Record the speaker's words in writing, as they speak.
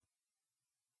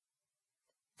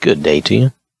Good day to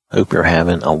you. Hope you're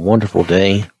having a wonderful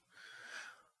day.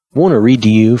 I want to read to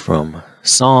you from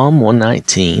Psalm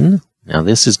 119. Now,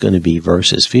 this is going to be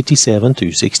verses 57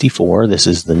 through 64. This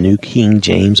is the New King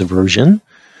James Version.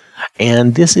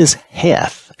 And this is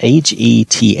Heth.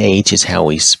 H-E-T-H is how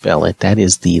we spell it. That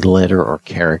is the letter or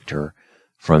character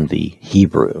from the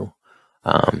Hebrew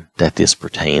that this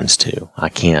pertains to. I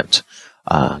can't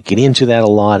get into that a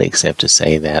lot except to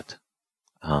say that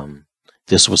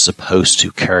this was supposed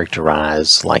to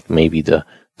characterize, like maybe the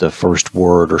first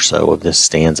word or so of this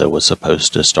stanza was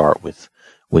supposed to start with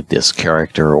this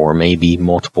character, or maybe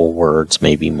multiple words,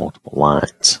 maybe multiple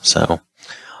lines. So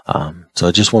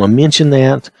I just want to mention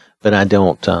that, but I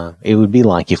don't. It would be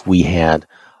like if we had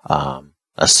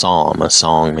a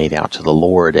song made out to the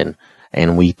Lord,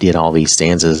 and we did all these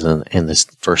stanzas, and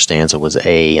the first stanza was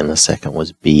A, and the second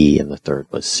was B, and the third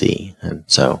was C, and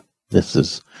so this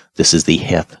is the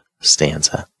Heth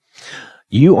stanza.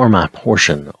 You are my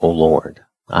portion, O Lord.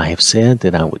 I have said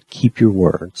that I would keep your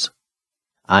words.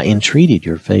 I entreated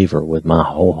your favor with my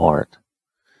whole heart.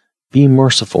 Be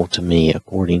merciful to me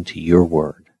according to your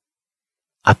word.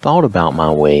 I thought about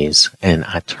my ways, and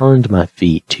I turned my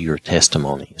feet to your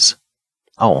testimonies.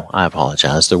 Oh, I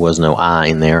apologize. There was no I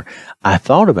in there. I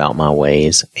thought about my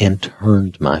ways and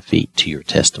turned my feet to your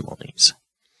testimonies.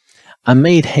 I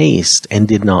made haste and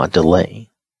did not delay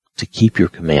to keep your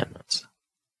commandments.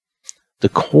 The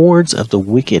cords of the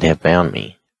wicked have bound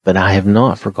me, but I have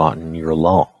not forgotten your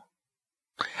law.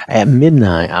 At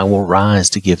midnight I will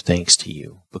rise to give thanks to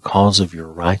you because of your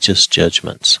righteous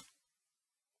judgments.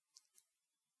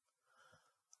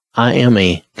 I am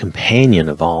a companion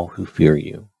of all who fear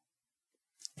you,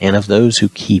 and of those who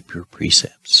keep your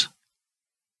precepts.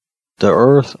 The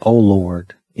earth, O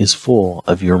Lord, is full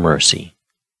of your mercy.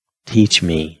 Teach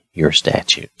me your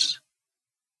statutes.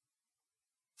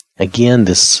 Again,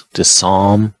 this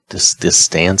psalm, this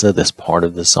stanza, this part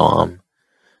of the psalm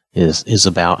is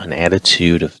about an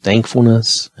attitude of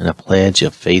thankfulness and a pledge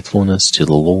of faithfulness to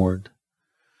the Lord.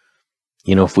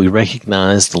 You know, if we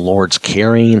recognize the Lord's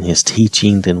caring and His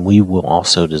teaching, then we will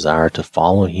also desire to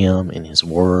follow Him in His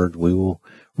word. We will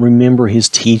remember His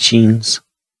teachings.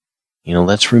 You know,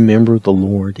 let's remember the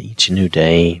Lord each new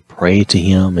day, pray to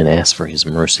Him, and ask for His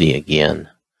mercy again.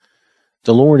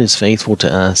 The Lord is faithful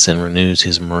to us and renews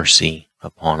His mercy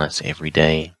upon us every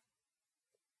day.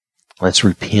 Let's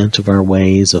repent of our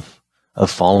ways of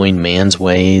following man's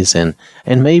ways and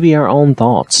maybe our own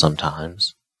thoughts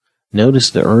sometimes.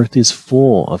 Notice the earth is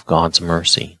full of God's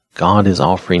mercy. God is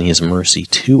offering His mercy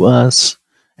to us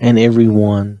and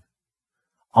everyone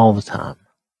all the time.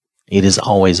 It is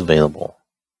always available.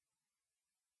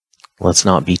 Let's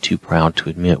not be too proud to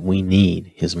admit we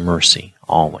need His mercy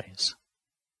always.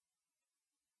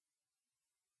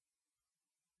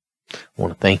 I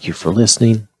want to thank you for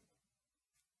listening.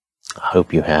 I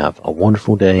hope you have a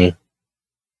wonderful day.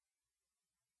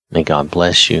 May God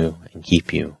bless you and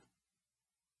keep you.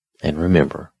 And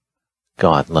remember,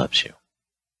 God loves you.